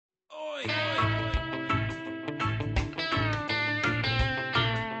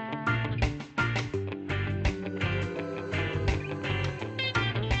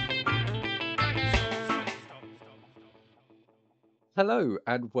Hello,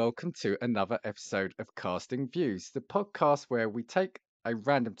 and welcome to another episode of Casting Views, the podcast where we take a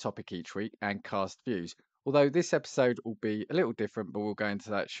random topic each week and cast views. Although this episode will be a little different, but we'll go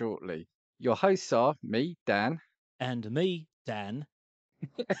into that shortly. Your hosts are me, Dan. And me, Dan.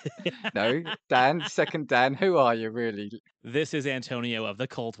 No, Dan, second Dan. Who are you really? This is Antonio of the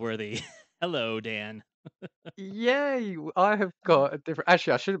Cultworthy. Hello, Dan. Yay! I have got a different.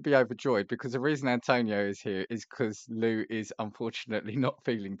 Actually, I shouldn't be overjoyed because the reason Antonio is here is because Lou is unfortunately not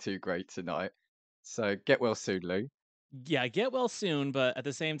feeling too great tonight. So get well soon, Lou. Yeah, get well soon, but at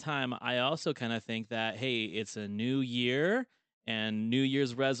the same time, I also kind of think that, hey, it's a new year and New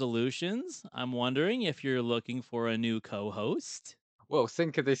Year's resolutions. I'm wondering if you're looking for a new co host. Well,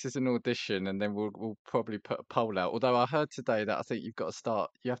 think of this as an audition, and then we'll probably put a poll out. Although I heard today that I think you've got to start.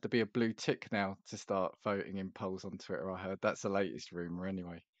 You have to be a blue tick now to start voting in polls on Twitter. I heard that's the latest rumor,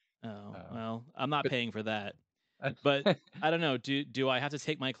 anyway. Oh, Uh, well, I'm not but paying for that. But I don't know. Do I have to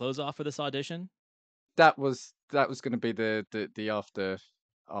take my clothes off for this audition? that was going to be the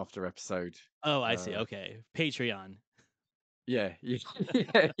after episode. Oh, I see. Uh, Okay. Patreon. Yeah, yeah,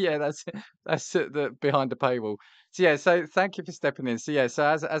 yeah, that's it, the behind the paywall. So yeah, so thank you for stepping in. So yeah, so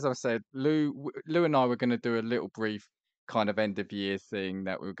as I said, Lou and I were going to do a little brief kind of end of year thing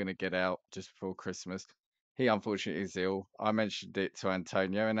that we were going to get out just before Christmas. He unfortunately is ill. I mentioned it to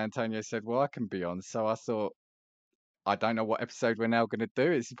Antonio, and Antonio said, "Well, I can be on." So I thought, I don't know what episode we're now going to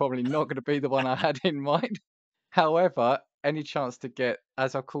do. It's probably not going to be the one I had in mind. However, any chance to get,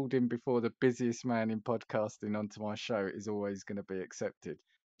 as I called him before, the busiest man in podcasting onto my show is always going to be accepted.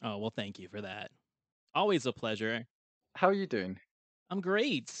 Oh, well, thank you for that. Always a pleasure. How are you doing? I'm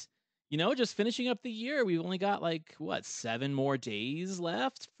great. Just finishing up the year. We've only got like what, 7 more days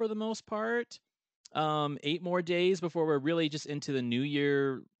left for the most part. 8 more days before we're really just into the New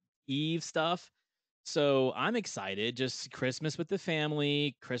Year Eve stuff. So I'm excited. Just Christmas with the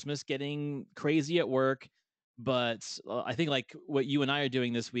family, Christmas getting crazy at work. But I think like what you and I are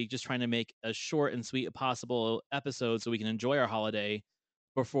doing this week, just trying to make a short and sweet possible episode so we can enjoy our holiday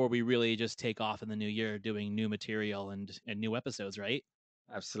before we really just take off in the new year doing new material and new episodes, right?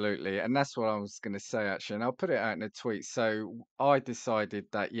 Absolutely. And that's what I was going to say, actually. And I'll put it out in a tweet. So I decided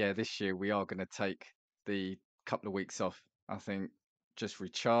that, yeah, this year we are going to take the couple of weeks off. I think just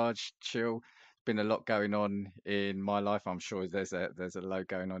recharge, chill. Been a lot going on in my life. I'm sure there's a load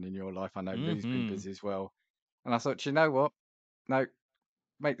going on in your life. I know Lou's been Mhm. busy as well. And I thought, you know what? No,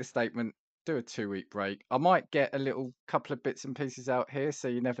 make the statement, do a 2 week break. I might get a little couple of bits and pieces out here, so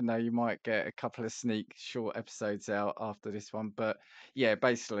you never know. You might get a couple of sneak short episodes out after this one. But yeah,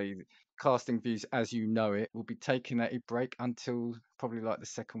 basically, casting views as you know it will be taking a break until probably like the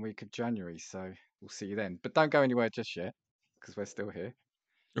second week of January. So we'll see you then. But don't go anywhere just yet because we're still here.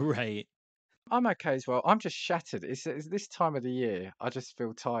 Right. I'm okay as well. I'm just shattered. It's this time of the year. I just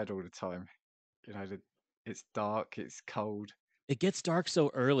feel tired all the time. You know, it's dark, it's cold. It gets dark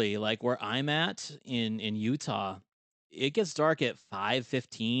so early, like where I'm at in Utah, it gets dark at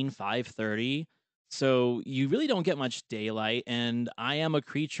 5:15, 5:30. So you really don't get much daylight, and I am a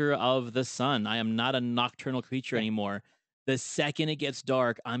creature of the sun. I am not a nocturnal creature anymore. The second it gets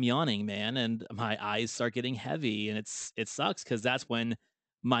dark, I'm yawning, man, and my eyes start getting heavy, and it sucks because that's when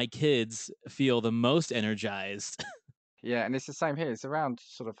my kids feel the most energized. Yeah, and it's the same here. It's around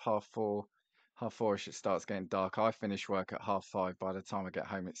sort of half four-ish. It starts getting dark. I finish work at half five. By the time I get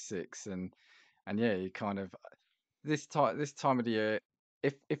home, it's six, and yeah, you kind of this time of the year.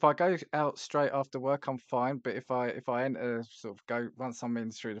 If I go out straight after work, I'm fine. But if I enter sort of go once I'm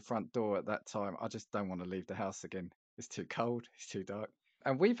in through the front door at that time, I just don't want to leave the house again. It's too cold. It's too dark.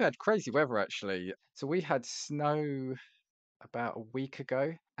 And we've had crazy weather actually. So we had snow about a week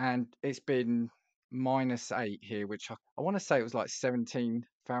ago, and it's been -8 here, which I want to say it was like 17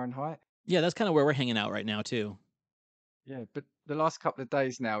 Fahrenheit. Yeah, that's kinda where we're hanging out right now too. Yeah, but the last couple of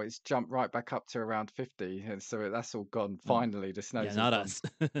days now, it's jumped right back up to around 50, and so that's all gone. Oh, Finally, the yeah, snow's all not gone. us.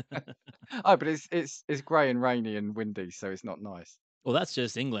 Oh, but it's grey and rainy and windy, so it's not nice. Well, that's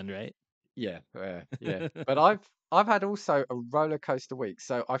just England, right? Yeah, yeah, yeah. But I've had also a roller coaster week.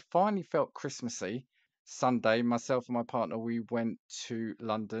 So I finally felt Christmassy. Sunday, myself and my partner, we went to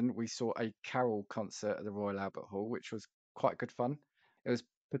London. We saw a carol concert at the Royal Albert Hall, which was quite good fun. It was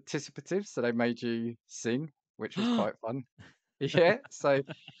participative, so they made you sing, which was quite fun. Yeah, so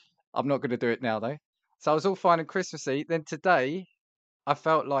I'm not going to do it now though. So I was all fine and Christmassy. Then today, I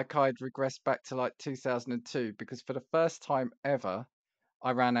felt like I'd regressed back to like 2002 because for the first time ever,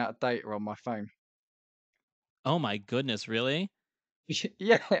 I ran out of data on my phone. Oh my goodness, really?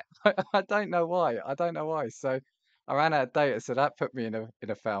 Yeah, I don't know why. I don't know why. So I ran out of data, so that put me in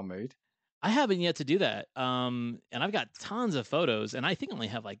a foul mood. I haven't yet to do that. And I've got tons of photos, and I think I only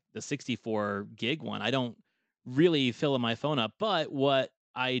have like the 64 gig one. I don't really fill in my phone up. But what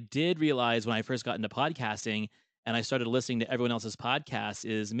I did realize when I first got into podcasting and I started listening to everyone else's podcasts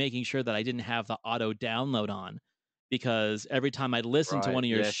is making sure that I didn't have the auto download on, because every time I'd listen to Right. one of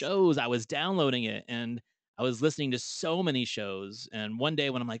your Yes. shows, I was downloading it and I was listening to so many shows. And one day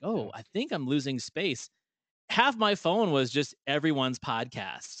when I'm like, oh, Yeah. I think I'm losing space, half my phone was just everyone's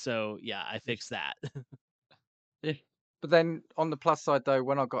podcast. So, yeah, I fixed that. Yeah. But then on the plus side though,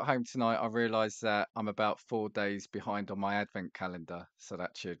 when I got home tonight, I realized that I'm about 4 days behind on my advent calendar. So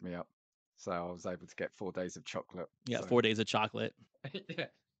that cheered me up. So I was able to get 4 days of chocolate. Yeah, So 4 days of chocolate. yeah.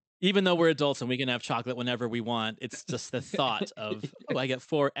 Even though we're adults and we can have chocolate whenever we want, it's just the thought of, "Oh, I get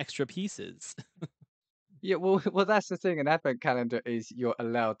 4 extra pieces." Yeah, well, that's the thing. An advent calendar is you're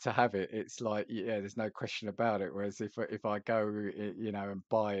allowed to have it. It's like, yeah, there's no question about it. Whereas if I go, and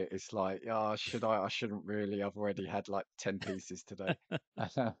buy it, it's like, oh, should I? I shouldn't really. I've already had like 10 pieces today.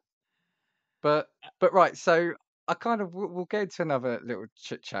 But but right, so I kind of we'll get into another little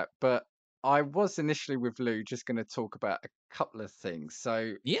chit chat. But I was initially with Lou just going to talk about a couple of things.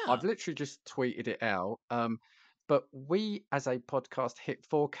 So Yeah, I've literally just tweeted it out. But we as a podcast hit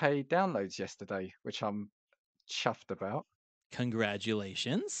 4K downloads yesterday, which I'm chuffed about.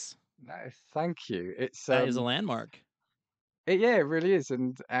 congratulations. No, thank you. It's That is a landmark. yeah, it really is,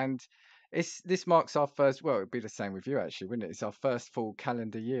 and this marks our first. Well, it'd be the same with you actually, wouldn't it? It's our first full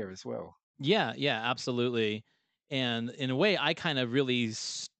calendar year as well. Yeah, yeah, absolutely. And in a way, I kind of really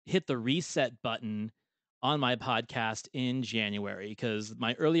hit the reset button on my podcast in January, because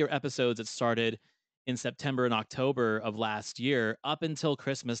my earlier episodes that started in September and October of last year up until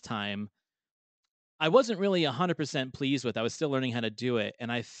Christmas time, I wasn't really 100% pleased with. I was still learning how to do it.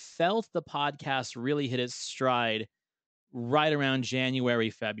 And I felt the podcast really hit its stride right around January,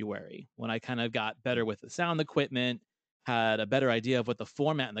 February, when I kind of got better with the sound equipment, had a better idea of what the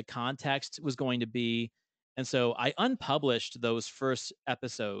format and the context was going to be. And so I unpublished those first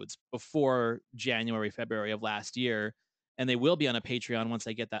episodes before January, February of last year. And they will be on a Patreon once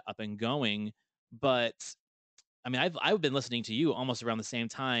I get that up and going. But I mean, I've been listening to you almost around the same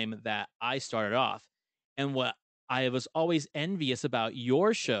time that I started off. And what I was always envious about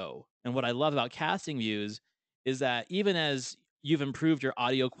your show and what I love about Casting Views is that even as you've improved your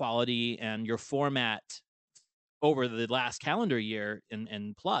audio quality and your format over the last calendar year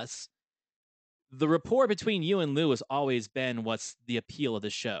and plus, the rapport between you and Lou has always been what's the appeal of the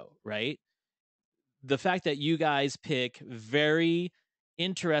show, right? The fact that you guys pick very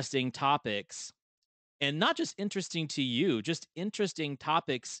interesting topics, and not just interesting to you, just interesting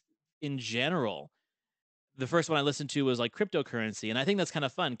topics in general. The first one I listened to was like cryptocurrency, and I think that's kind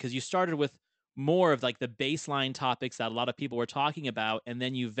of fun because you started with more of like the baseline topics that a lot of people were talking about, and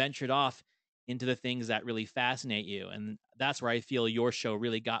then you ventured off into the things that really fascinate you, and that's where I feel your show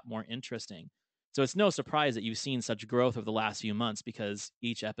really got more interesting. So it's no surprise that you've seen such growth over the last few months, because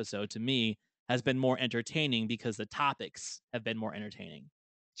each episode to me has been more entertaining because the topics have been more entertaining.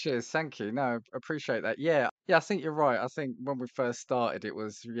 Cheers, thank you. No, appreciate that. Yeah, yeah, I think you're right. I think when we first started, it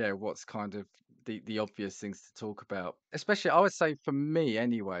was yeah, what's kind of the obvious things to talk about. Especially, I would say for me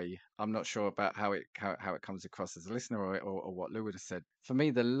anyway. I'm not sure about how it comes across as a listener or what Lou would have said. For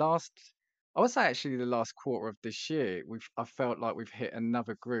me, I would say actually the last quarter of this year, I felt like we've hit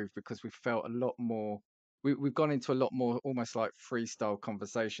another groove because we've felt a lot more. We've gone into a lot more almost like freestyle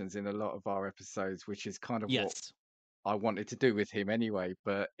conversations in a lot of our episodes, which is kind of what Yes. I wanted to do with him anyway,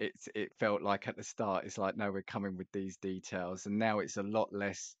 but it felt like at the start it's like no, we're coming with these details, and now it's a lot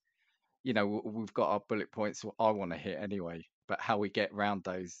less. We've got our bullet points what I want to hit anyway, but how we get round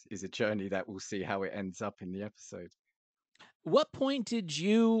those is a journey that we'll see how it ends up in the episode. What point did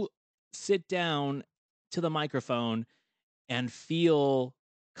you sit down to the microphone and feel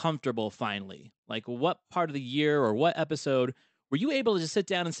comfortable finally? Like, what part of the year or what episode were you able to just sit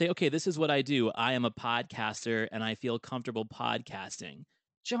down and say, okay, this is what I do? I am a podcaster and I feel comfortable podcasting.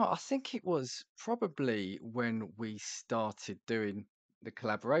 Do you know what? I think it was probably when we started doing the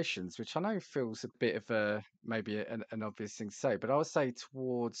collaborations, which I know feels a bit of a maybe an obvious thing to say, but I would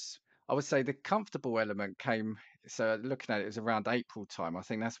say the comfortable element came. So looking at it, it was around April time. I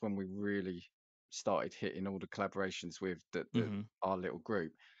think that's when we really started hitting all the collaborations with Hmm. our little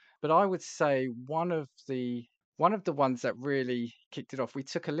group. But I would say one of the ones that really kicked it off, we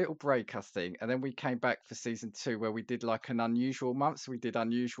took a little break, I think, and then we came back for season two where we did like an unusual month. So we did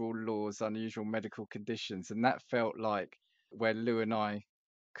unusual laws, unusual medical conditions, and that felt like where Lou and I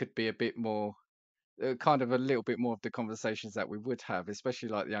could be a bit more, kind of a little bit more of the conversations that we would have, especially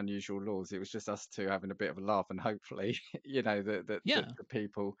like the unusual laws. It was just us two having a bit of a laugh, and hopefully, the Yeah.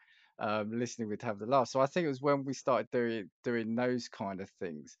 people. listening, we'd have the laugh. So I think it was when we started doing those kind of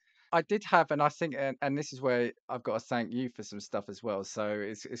things. I did have, and I think, and this is where I've got to thank you for some stuff as well. So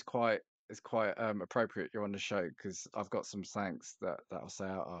it's quite appropriate you're on the show because I've got some thanks that I'll say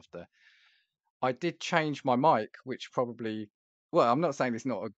out after. I did change my mic, which probably, well, I'm not saying it's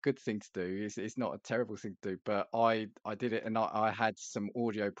not a good thing to do. It's not a terrible thing to do, but I did it, and I had some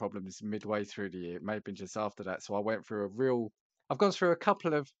audio problems midway through the year. It may have been just after that. So I went through a real. I've gone through a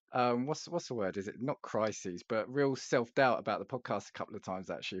couple of what's the word? Is it not crises, but real self doubt about the podcast a couple of times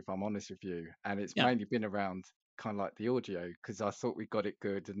actually, if I'm honest with you. And it's Yeah. mainly been around kind of like the audio because I thought we got it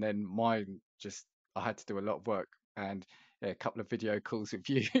good, and then mine just I had to do a lot of work and yeah, a couple of video calls with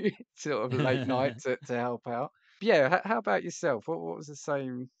you sort of late night to help out. But yeah, how about yourself? What was the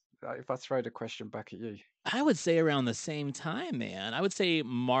same? If I throw the question back at you. I would say around the same time, man. I would say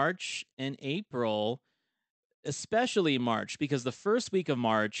March and April, especially March, because the first week of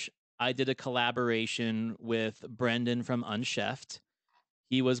March, I did a collaboration with Brendan from Unchefed.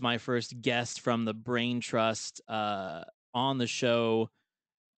 He was my first guest from the Brain Trust on the show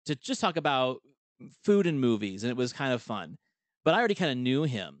to just talk about food and movies, and it was kind of fun. But I already kind of knew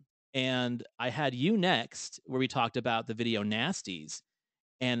him. And I had you next, where we talked about the video nasties.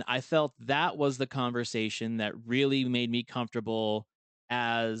 And I felt that was the conversation that really made me comfortable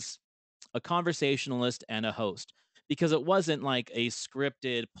as a conversationalist and a host because it wasn't like a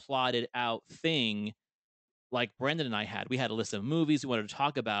scripted, plotted out thing like Brendan and I had. We had a list of movies we wanted to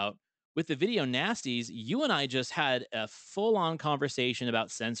talk about. With the video nasties, you and I just had a full on conversation about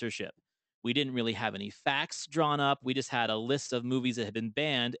censorship. We didn't really have any facts drawn up. We just had a list of movies that had been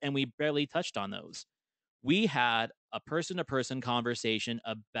banned, and we barely touched on those. We had a person to person conversation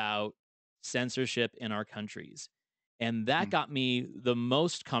about censorship in our countries. And that Mm, got me the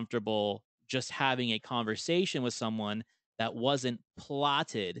most comfortable just having a conversation with someone that wasn't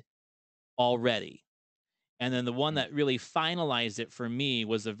plotted already. And then the one mm, that really finalized it for me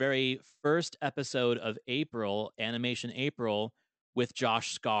was the very first episode of April, Animation April, with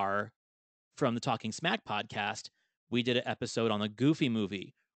Josh Scar from the Talking Smack podcast. We did an episode on the Goofy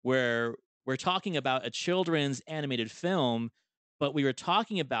movie where we're talking about a children's animated film, but we were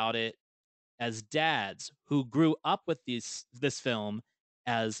talking about it as dads who grew up with this film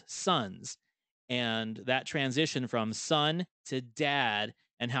as sons, and that transition from son to dad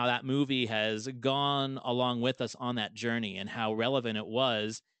and how that movie has gone along with us on that journey and how relevant it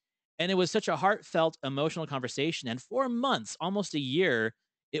was. And it was such a heartfelt emotional conversation, and for months, almost a year,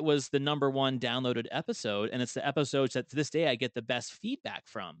 it was the number one downloaded episode, and it's the episodes that to this day I get the best feedback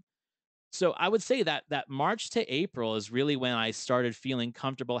from. So I would say that March to April is really when I started feeling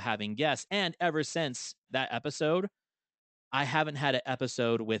comfortable having guests, and ever since that episode, I haven't had an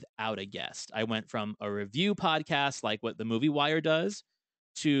episode without a guest. I went from a review podcast like what the Movie Wire does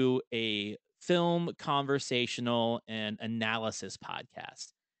to a film conversational and analysis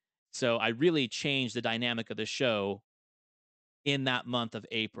podcast. So I really changed the dynamic of the show in that month of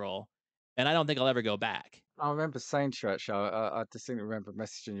April, and I don't think I'll ever go back. I remember saying to you actually, I distinctly remember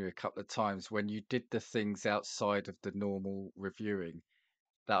messaging you a couple of times when you did the things outside of the normal reviewing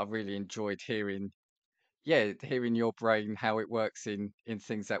that I really enjoyed hearing. Yeah, hearing your brain how it works in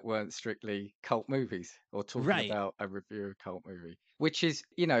things that weren't strictly cult movies or talking Right. about a review of a cult movie, which is,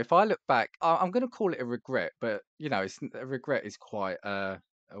 if I look back, I'm going to call it a regret, but a regret is quite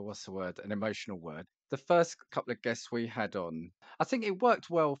what's the word? An emotional word. The first couple of guests we had on, I think it worked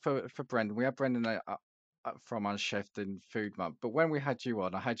well for Brendan. We had Brendan from Unchefed and Food Month, but when we had you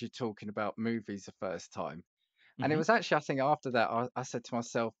on, I had you talking about movies the first time, and it Mhm. was actually, I think, after that, I said to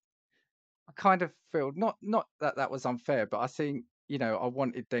myself. I kind of feel not that that was unfair, but I think, I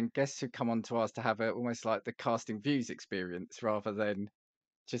wanted then guests who come on to us to have a almost like the casting views experience rather than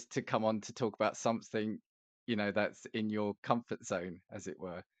just to come on to talk about something, that's in your comfort zone, as it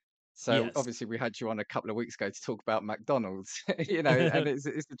were. So Yes. obviously we had you on a couple of weeks ago to talk about McDonald's, and it's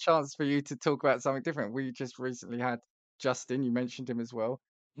a chance for you to talk about something different. We just recently had Justin, you mentioned him as well,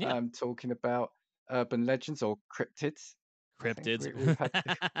 Yeah. talking about urban legends or cryptids. I think Cryptids.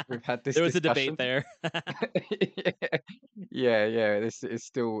 we've had this There was a debate discussion. there. Yeah, yeah. This is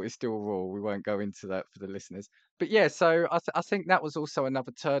still raw. We won't go into that for the listeners. But yeah, so I think that was also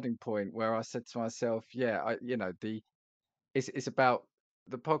another turning point where I said to myself, yeah, it's about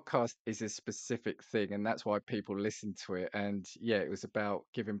the podcast is a specific thing, and that's why people listen to it. And yeah, it was about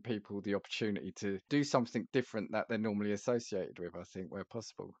giving people the opportunity to do something different that they're normally associated with, I think, where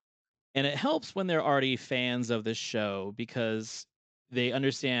possible. And it helps when they're already fans of the show because they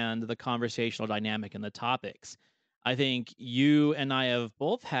understand the conversational dynamic and the topics. I think you and I have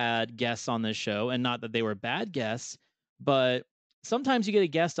both had guests on this show, and not that they were bad guests, but sometimes you get a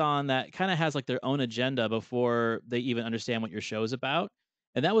guest on that kind of has like their own agenda before they even understand what your show is about.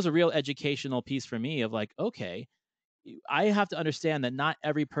 And that was a real educational piece for me of like, okay, I have to understand that not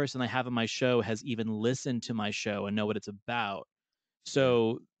every person I have on my show has even listened to my show and know what it's about. Yeah.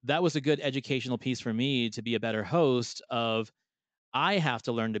 So that was a good educational piece for me to be a better host of I have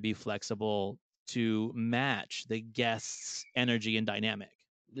to learn to be flexible to match the guest's energy and dynamic.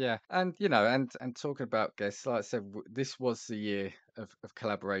 Yeah, and and talking about guests, like I said, this was the year of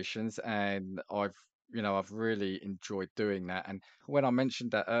collaborations, and I've really enjoyed doing that. And when I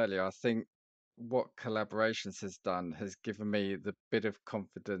mentioned that earlier, I think what collaborations has done has given me the bit of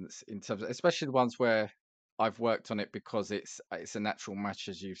confidence in terms of, especially the ones where I've worked on it because it's a natural match,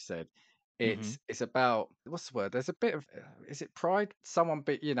 as you've said. Mhm. It's about what's the word? There's a bit of is it pride? Someone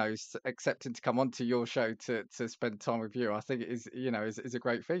be accepting to come onto your show to spend time with you. I think it is is a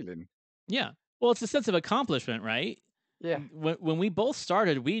great feeling. Yeah. Well, it's a sense of accomplishment, right? Yeah. When we both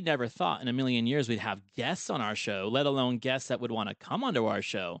started, we never thought in a million years we'd have guests on our show, let alone guests that would wanna come onto our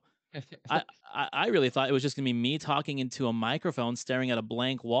show. I really thought it was just gonna be me talking into a microphone, staring at a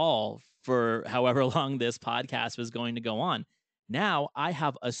blank wall for however long this podcast was going to go on. Now I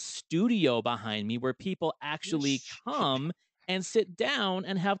have a studio behind me where people actually Yes. come and sit down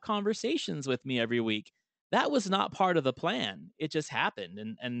and have conversations with me every week. That was not part of the plan. It just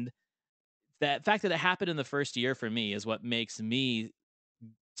happened, and that fact that it happened in the first year for me is what makes me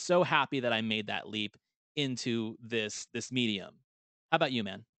so happy that I made that leap into this medium. How about you,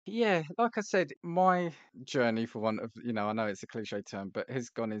 man? Yeah, like I said, my journey for one of, I know it's a cliche term, but has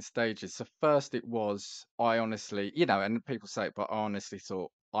gone in stages. So first it was, I honestly, and people say it, but I honestly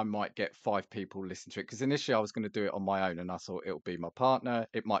thought I might get 5 people listen to it. Because initially I was going to do it on my own and I thought it'll be my partner,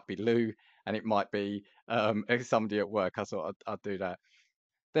 it might be Lou, and it might be somebody at work. I thought I'd do that.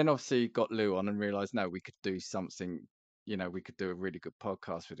 Then obviously got Lou on and realized, no, we could do something, we could do a really good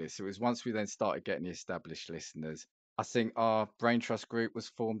podcast with this. It was once we then started getting the established listeners. I think our Brain Trust group was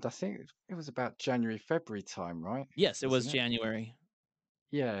formed, I think it was about January, February time, right? Yes, it was Wasn't it? January.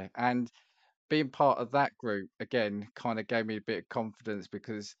 Yeah. And being part of that group again kind of gave me a bit of confidence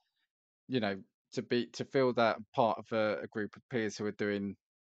because, you know, to feel that I'm part of a group of peers who are doing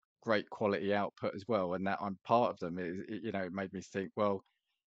great quality output as well, and that I'm part of them, it made me think, well,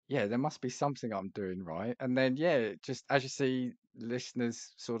 yeah, there must be something I'm doing right. And then, yeah, just as you see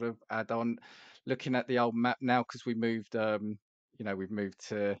listeners sort of add on, looking at the old map now, because we've moved to,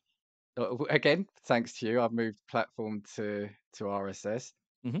 again, thanks to you, I've moved platform to RSS.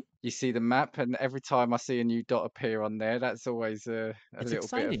 Mhm. You see the map, and every time I see a new dot appear on there, that's always a It's little bit of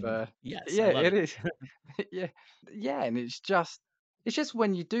exciting. Yes, I yeah, love it it. is. Yeah. Yeah, and it's just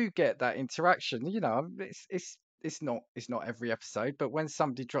when you do get that interaction, it's not every episode, but when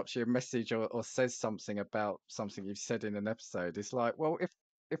somebody drops you a message or says something about something you've said in an episode, it's like, well,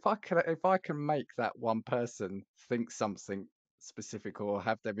 if I can make that one person think something specific or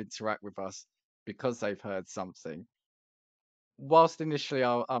have them interact with us because they've heard something, whilst initially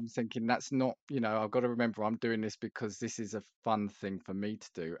I'm thinking that's not, I've got to remember I'm doing this because this is a fun thing for me to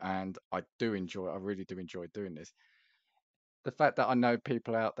do, and I really do enjoy doing this. The fact that I know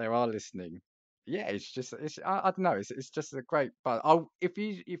people out there are listening, yeah, I don't know, it's just a great. But if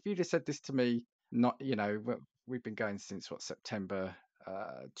you'd have said this to me, not we've been going since what, September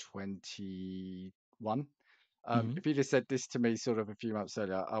 21. Mhm. If you'd have said this to me sort of a few months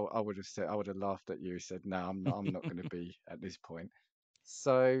earlier, I would have laughed at you, said no, I'm not going to be at this point.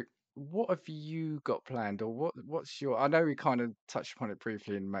 So, what have you got planned, or what's your? I know we kind of touched upon it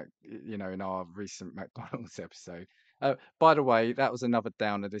briefly in our recent McDonald's episode. By the way, that was another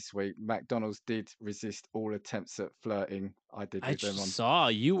downer this week. McDonald's did resist all attempts at flirting I did I with just them on saw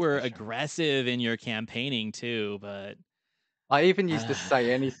you were social. aggressive in your campaigning too, but I even used to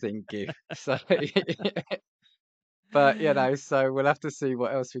say anything gif. So, but so we'll have to see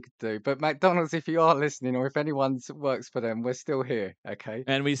what else we could do. But McDonald's, if you are listening, or if anyone's works for them, we're still here. Okay.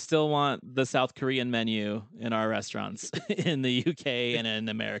 and we still want the South Korean menu in our restaurants in the UK and in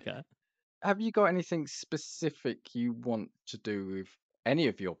America. Have you got anything specific you want to do with any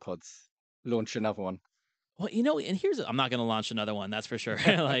of your pods? Launch another one. Well, and here's I'm not gonna launch another one, that's for sure.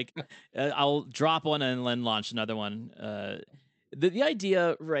 Like, I'll drop one and then launch another one. The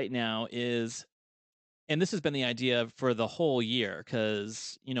idea right now is, and this has been the idea for the whole year,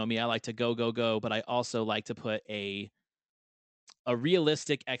 because you know me, I like to go, go, go, but I also like to put a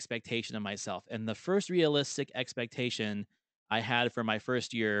realistic expectation of myself. And the first realistic expectation I had for my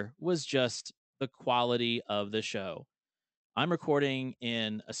first year was just the quality of the show. I'm recording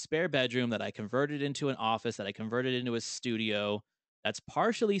in a spare bedroom that I converted into an office, that I converted into a studio that's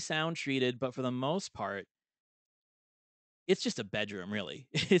partially sound treated, but for the most part, it's just a bedroom, really.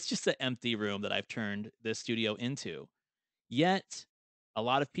 It's just an empty room that I've turned this studio into. Yet, a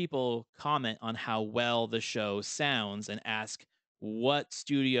lot of people comment on how well the show sounds and ask, "What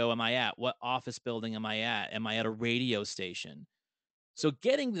studio am I at? What office building am I at? Am I at a radio station?" So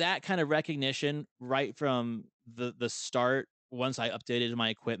getting that kind of recognition right from the start, once I updated my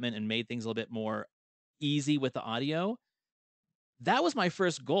equipment and made things a little bit more easy with the audio, that was my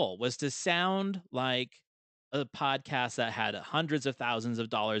first goal, was to sound like a podcast that had hundreds of thousands of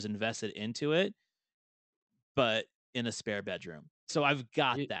dollars invested into it, but in a spare bedroom. So I've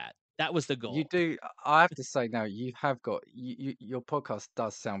got You that. That was the you goal. do. I have to say now, you have got your podcast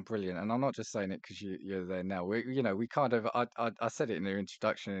does sound brilliant, and I'm not just saying it because you're there now. We kind of I said it in the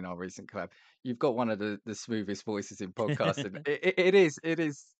introduction in our recent collab. You've got one of the smoothest voices in podcasting. It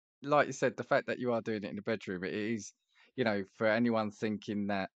is like you said, the fact that you are doing it in the bedroom. It is, for anyone thinking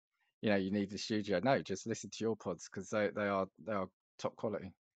that you need the studio. No, just listen to your pods because they are top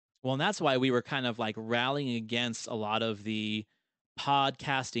quality. Well, and that's why we were kind of like rallying against a lot of the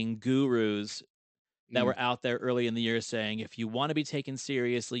podcasting gurus that Mm, were out there early in the year saying, if you want to be taken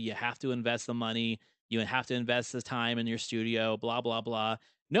seriously, you have to invest the money, you have to invest the time in your studio, blah, blah, blah.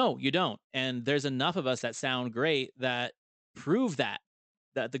 No, you don't. And there's enough of us that sound great that prove that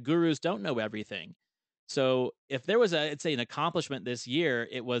the gurus don't know everything. So if there was I'd say an accomplishment this year,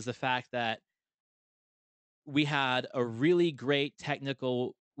 it was the fact that we had a really great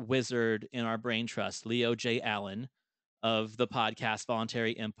technical wizard in our brain trust, Leo J. Allen of the podcast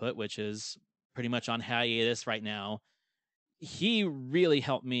Voluntary Input, which is pretty much on hiatus right now. He really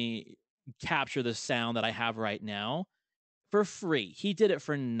helped me capture the sound that I have right now for free. He did it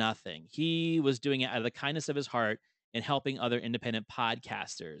for nothing. He was doing it out of the kindness of his heart and helping other independent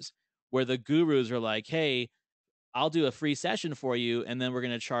podcasters. Where the gurus are like, hey, I'll do a free session for you, and then we're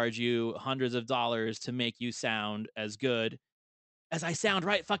going to charge you hundreds of dollars to make you sound as good as I sound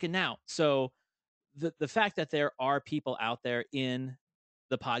right fucking now. So the fact that there are people out there in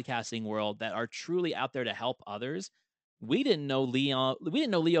the podcasting world that are truly out there to help others. We didn't know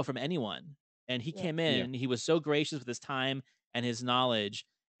Leo from anyone. And he yeah, came yeah. in, he was so gracious with his time and his knowledge.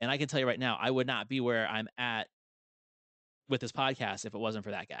 And I can tell you right now, I would not be where I'm at with this podcast if it wasn't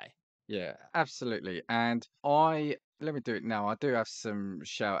for that guy. Yeah, absolutely. And I let me do it now. I do have some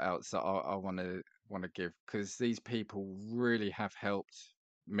shout outs that I want to give because these people really have helped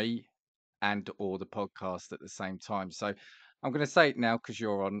me and or the podcast at the same time. So I'm going to say it now because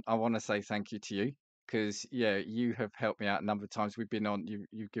you're on. I want to say thank you to you because yeah, you have helped me out a number of times. We've been on.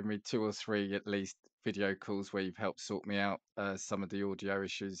 You've given me two or three at least video calls where you've helped sort me out some of the audio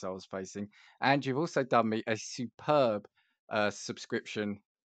issues I was facing, and you've also done me a superb subscription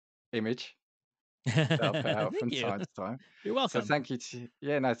image that I put out Thank from you. time to time. You're So welcome. thank you to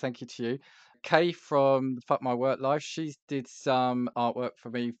yeah, no, thank you to you. Kay from Fuck My Work Life, she's did some artwork for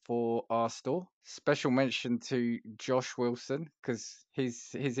me for our store. Special mention to Josh Wilson because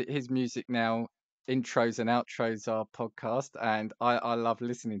his music now intros and outros our podcast, and I love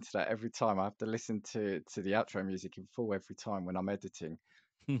listening to that every time. I have to listen to the outro music in full every time when I'm editing.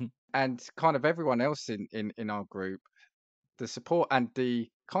 And kind of everyone else in our group, the support and the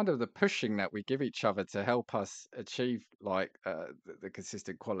kind of the pushing that we give each other to help us achieve like the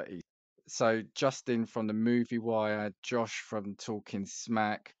consistent quality. So Justin from the Movie Wire, Josh from Talking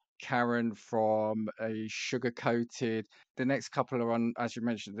Smack, Karen from a Sugar Coated. The next couple are on, as you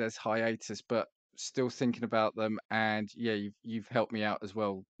mentioned, there's hiatus, but still thinking about them. And yeah, you've helped me out as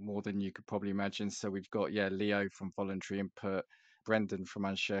well more than you could probably imagine. So we've got yeah Leo from Voluntary Input, Brendan from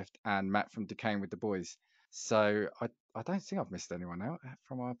Unchefed, and Matt from Decaying with the Boys. So I don't think I've missed anyone out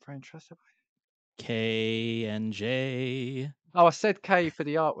from our brain trust. Have K and J. I? Oh, I said K for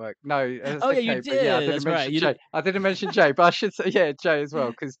the artwork. No, I Oh said yeah, you K, but yeah, I did. didn't That's right. mention You J. did. I didn't mention J, but I should say yeah, J as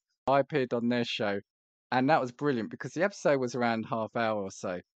well because I appeared on their show, and that was brilliant because the episode was around half hour or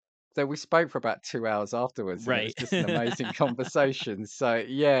so. So we spoke for about 2 hours afterwards, and it was Right. just an amazing conversation. So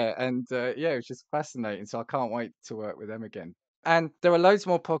yeah, and yeah, it was just fascinating. So I can't wait to work with them again. And there are loads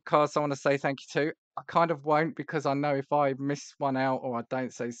more podcasts I want to say thank you to. I kind of won't because I know if I miss one out or I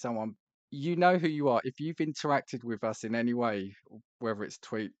don't say someone, you know who you are. If you've interacted with us in any way, whether it's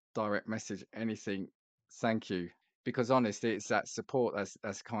tweet, direct message, anything, thank you. Because honestly, it's that support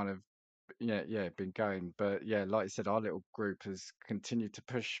that's kind of yeah been going. But yeah, like you said, our little group has continued to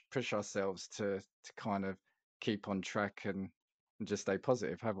push ourselves to kind of keep on track and just stay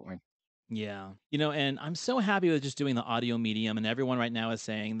positive, haven't we? Yeah. And I'm so happy with just doing the audio medium, and everyone right now is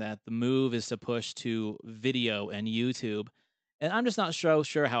saying that the move is to push to video and YouTube. And I'm just not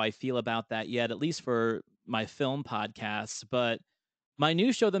sure how I feel about that yet, at least for my film podcasts. But my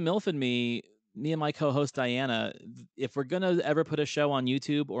new show, The MILF and Me, me and my co-host Diana, if we're gonna ever put a show on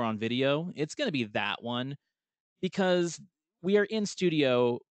YouTube or on video, it's gonna be that one because we are in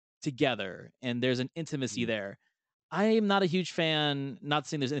studio together and there's an intimacy Mm. there. I am not a huge fan, not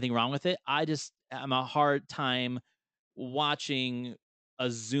saying there's anything wrong with it. I just am a hard time watching a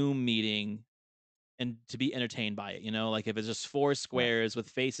Zoom meeting and to be entertained by it, like if it's just four Yeah. squares with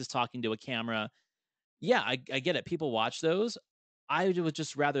faces talking to a camera. Yeah, I get it. People watch those. I would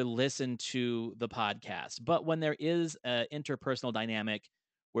just rather listen to the podcast. But when there is a interpersonal dynamic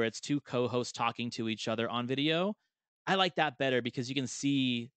where it's two co-hosts talking to each other on video, I like that better because you can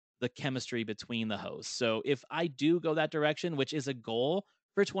see the chemistry between the hosts. So if I do go that direction, which is a goal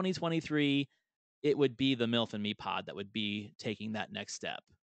for 2023, it would be the MILF and Me pod that would be taking that next step.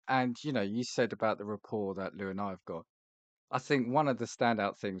 And you said about the rapport that Lou and I have got. I think one of the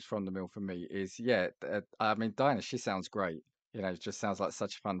standout things from the meal for me is, yeah, I mean, Dinah, she sounds great. Just sounds like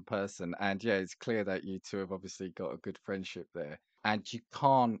such a fun person. And yeah, it's clear that you two have obviously got a good friendship there. And you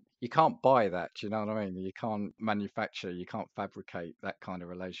can't buy that. Do you know what I mean? You can't manufacture, you can't fabricate that kind of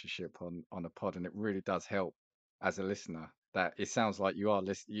relationship on a pod. And it really does help as a listener that it sounds like you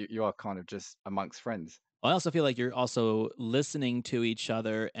are kind of just amongst friends. I also feel like you're also listening to each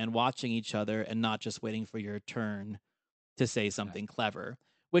other and watching each other and not just waiting for your turn to say Yeah. something clever,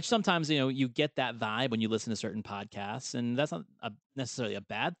 which sometimes, you get that vibe when you listen to certain podcasts, and that's not necessarily a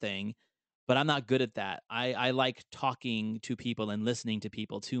bad thing, but I'm not good at that. I like talking to people and listening to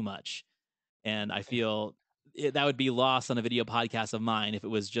people too much. And I feel that would be lost on a video podcast of mine if it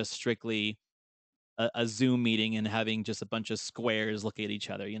was just strictly a Zoom meeting and having just a bunch of squares look at each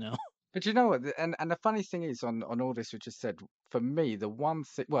other. But you know what? And the funny thing is, on all this we just said, for me, the one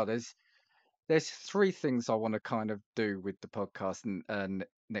thing, well, there's three things I want to kind of do with the podcast and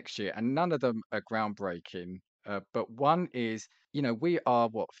next year, and none of them are groundbreaking. But one is, we are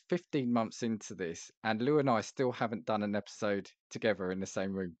what 15 months into this, and Lou and I still haven't done an episode together in the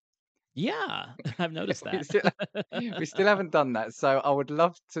same room. Yeah, I've noticed We that. still we still haven't done that, so I would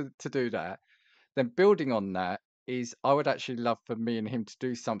love to do that. Then building on that is I would actually love for me and him to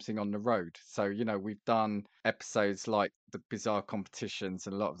do something on the road. So, we've done episodes like the bizarre competitions,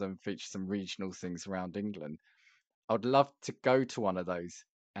 and a lot of them feature some regional things around England. I would love to go to one of those.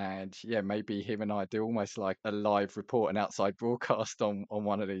 And yeah, maybe him and I do almost like a live report, an outside broadcast on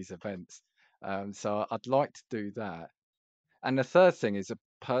one of these events. So I'd like to do that. And the third thing is a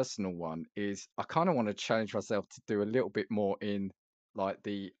personal one is I kind of want to challenge myself to do a little bit more in like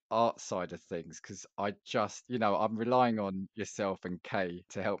the art side of things because I just, I'm relying on yourself and Kay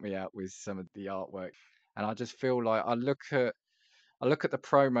to help me out with some of the artwork. And I just feel like I look at the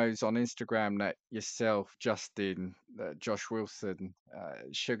promos on Instagram that yourself, Justin, Josh Wilson,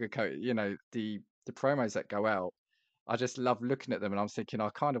 Sugarcoat, the promos that go out. I just love looking at them, and I'm thinking I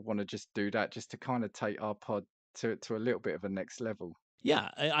kind of want to just do that, just to kind of take our pod to a little bit of a next level. Yeah,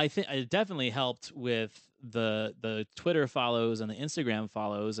 I think it definitely helped with the Twitter follows and the Instagram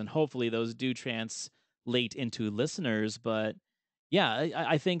follows, and hopefully those do translate into listeners. But yeah,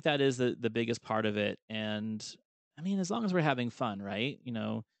 I think that is the biggest part of it. And I mean, as long as we're having fun, right?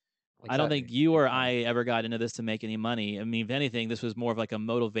 I don't think Exactly, you or I exactly. ever got into this to make any money. I mean, if anything, this was more of like a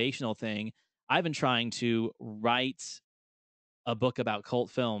motivational thing. I've been trying to write a book about cult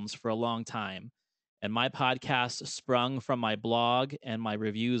films for a long time. And my podcast sprung from my blog and my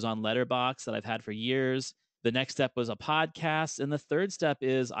reviews on Letterbox that I've had for years. The next step was a podcast. And the third step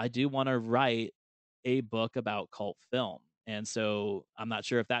is I do want to write a book about cult film. And so I'm not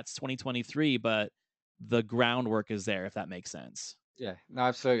sure if that's 2023, but the groundwork is there, if that makes sense. Yeah, no,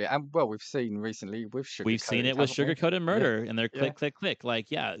 absolutely. And well, we've seen recently with We've seen Sugarcoated, it with haven't we? Sugarcoated Yeah, Murder and they're yeah. click, click, click.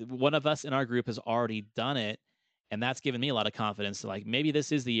 Like, yeah, one of us in our group has already done it. And that's given me a lot of confidence to like, maybe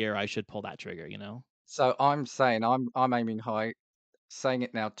this is the year I should pull that trigger? So I'm saying I'm aiming high, saying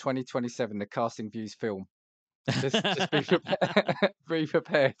it now. 2027, the Casting Views film. Just be prepared. Be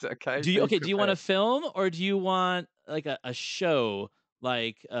prepared. Okay, be Do you want a prepared. film or do you want like a show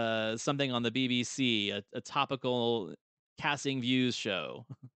like something on the BBC, a topical casting views show?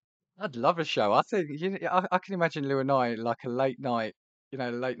 I'd love a show. I think I can imagine Lou and I like a late night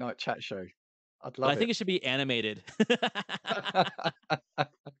chat show. I'd But I love think it. it should be animated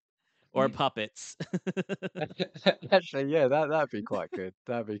or puppets. Actually, yeah, that'd be quite good.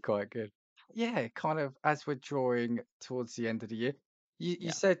 That'd be quite good. Yeah, kind of as we're drawing towards the end of the year. You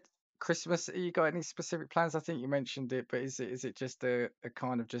Yeah. said Christmas. You got any specific plans? I think you mentioned it, but is it just a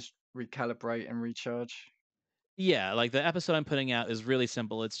kind of just recalibrate and recharge? Yeah, like the episode I'm putting out is really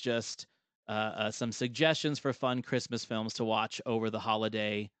simple. It's just some suggestions for fun Christmas films to watch over the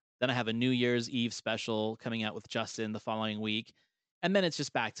holiday. Then I have a New Year's Eve special coming out with Justin the following week. and then it's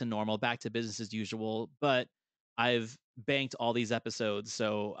just back to normal, back to business as usual. But I've banked all these episodes,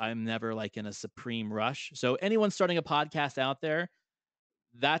 so I'm never like in a supreme rush. So anyone starting a podcast out there,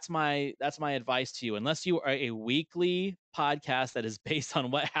 that's my advice to you. Unless you are a weekly podcast that is based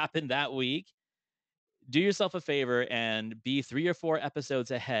on what happened that week, do yourself a favor and be 3 or 4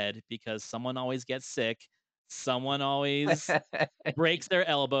 episodes ahead because someone always gets sick, someone always breaks their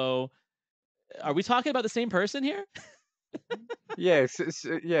elbow. Are we talking about the same person here? Yes,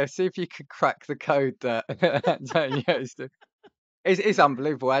 yeah, see if you could crack the code that Antonio is doing. It's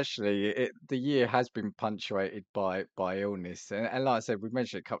unbelievable actually. The year has been punctuated by illness, and like I said, we've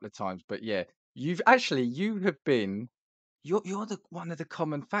mentioned it a couple of times, but yeah, you have been you're the one of the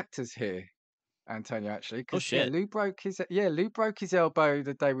common factors here, Antonio, actually, Oh, because yeah, shit. Lou broke his elbow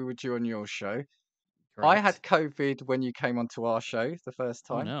the day we were due on your show. I had Correct. COVID when you came onto our show the first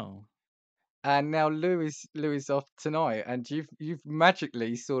Oh, time. no. And now Lou is off tonight, and you've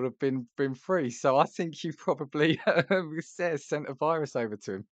magically sort of been free. So I think you probably sent a virus over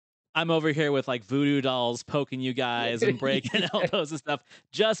to him. I'm over here with, like, voodoo dolls poking you guys and breaking Yeah. elbows and stuff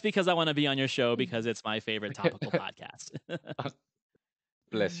just because I wanna be on your show because it's my favorite topical podcast.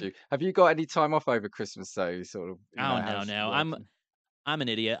 Bless you. Have you got any time off over Christmas though? Sort of, Oh, no, how's no. I'm working? I'm an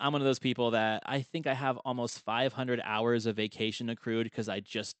idiot. I'm one of those people that I think I have almost 500 hours of vacation accrued because I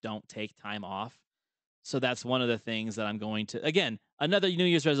just don't take time off. So that's one of the things that I'm going to again, another New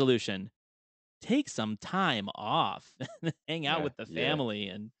Year's resolution, take some time off, hang out Yeah, with the yeah, family,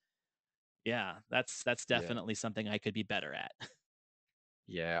 and yeah, that's yeah. definitely something I could be better at.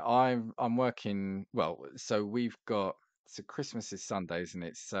 Yeah, I'm working. Well, so we've got so Christmas is Sunday, isn't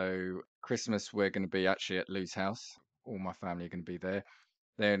it? So Christmas we're going to be actually at Lou's house. All my family are going to be there.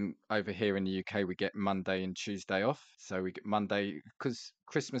 Then over here in the UK, we get Monday and Tuesday off. So we get Monday because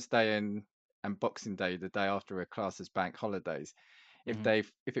Christmas Day and Boxing Day, the day after, are classed as bank holidays. Mhm.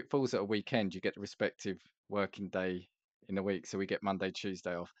 If it falls at a weekend, you get the respective working day in the week. So we get Monday,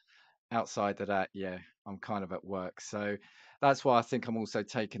 Tuesday off. Outside of that, yeah, I'm kind of at work. So that's why I think I'm also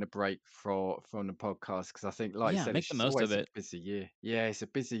taking a break from the podcast because I think, like you Yeah, said, it's make the just most of always a it. busy year. Yeah, it's a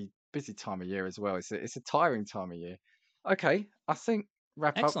busy time of year as well. It's a tiring time of year. Okay, I think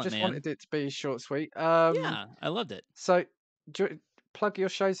wrap up. Excellent, Just man. wanted it to be short, sweet. Yeah, I loved it. So plug your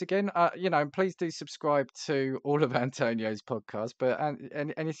shows again. And please do subscribe to all of Antonio's podcasts. But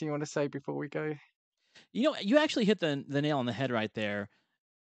anything you want to say before we go? You know, you actually hit the nail on the head right there.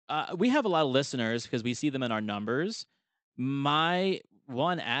 We have a lot of listeners because we see them in our numbers. My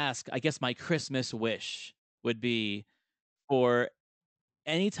one ask, I guess my Christmas wish would be for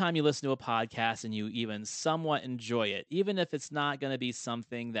anytime you listen to a podcast and you even somewhat enjoy it, even if it's not going to be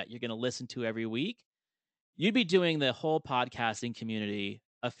something that you're going to listen to every week, you'd be doing the whole podcasting community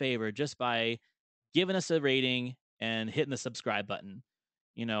a favor just by giving us a rating and hitting the subscribe button.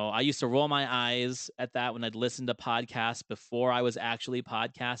 You know, I used to roll my eyes at that when I'd listen to podcasts before I was actually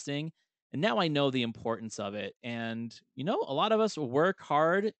podcasting. And now I know the importance of it. And, a lot of us work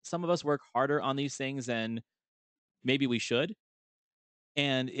hard. Some of us work harder on these things than maybe we should.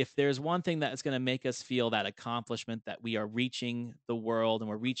 And if there's one thing that is going to make us feel that accomplishment that we are reaching the world and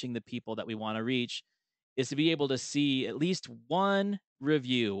we're reaching the people that we want to reach, is to be able to see at least one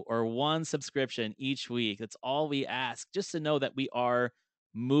review or one subscription each week. That's all we ask, just to know that we are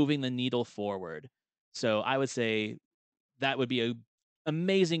moving the needle forward. So I would say that would be a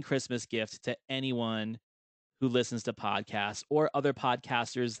amazing Christmas gift to anyone who listens to podcasts or other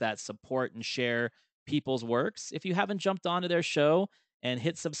podcasters that support and share people's works. If you haven't jumped onto their show and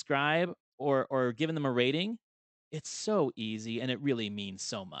hit subscribe or given them a rating, it's so easy and it really means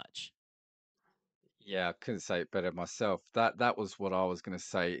so much. Yeah, I couldn't say it better myself. That was what I was going to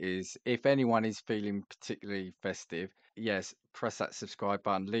say is if anyone is feeling particularly festive, yes, press that subscribe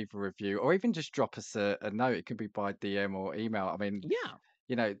button, leave a review, or even just drop us a note. It can be by DM or email. I mean,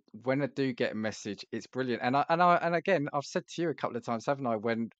 Yeah. when I do get a message, it's brilliant. And again, I've said to you a couple of times, haven't I?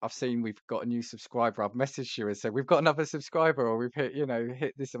 When I've seen we've got a new subscriber, I've messaged you and said we've got another subscriber, or we've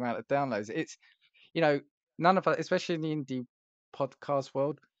hit this amount of downloads. It's you know, none of us, especially in the indie podcast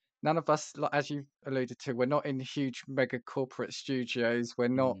world, none of us, like as you alluded to, we're not in huge mega corporate studios.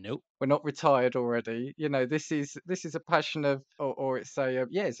 Nope. We're not retired already. This is a passion of, or it's a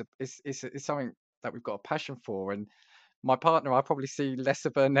yeah, it's something that we've got a passion for. And my partner, I probably see less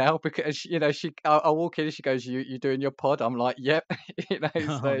of her now because I walk in and she goes, "You doing your pod?" I'm like, "Yep."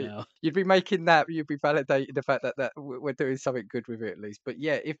 Oh So no. you'd be making that, you'd be validating the fact that we're doing something good with it at least. But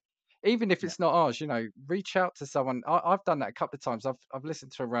yeah, if even if Yeah. it's not ours, reach out to someone. I've done that a couple of times. I've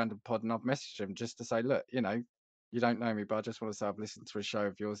listened to a random pod and I've messaged them just to say, look, you don't know me, but I just want to say I've listened to a show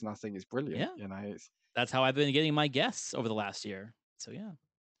of yours and I think it's brilliant. Yeah. It's That's how I've been getting my guests over the last year. So yeah.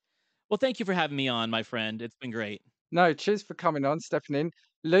 Well, thank you for having me on, my friend. It's been great. No, cheers for coming on, stepping in.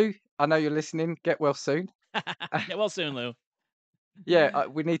 Lou, I know you're listening. Get well soon. Get well soon, Lou. Yeah,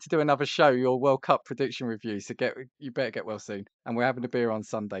 we need to do another show, your World Cup prediction review. So you better get well soon. And we're having a beer on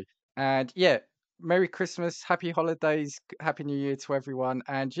Sunday. And yeah, Merry Christmas, Happy Holidays, Happy New Year to everyone.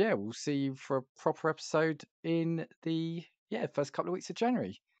 And yeah, we'll see you for a proper episode in the first couple of weeks of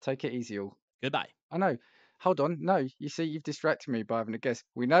January. Take it easy, all. Goodbye. I know. Hold on. No, you see, you've distracted me by having a guess.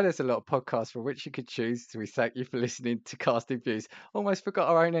 We know there's a lot of podcasts for which you could choose. So we thank you for listening to Casting Views. Almost forgot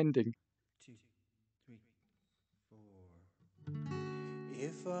our own ending. 2, 3, 4.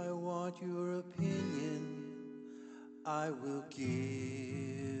 If I want your opinion, I will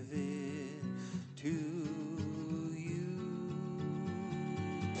give it to you.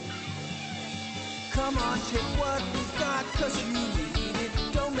 Come on, take what we've got, 'cause you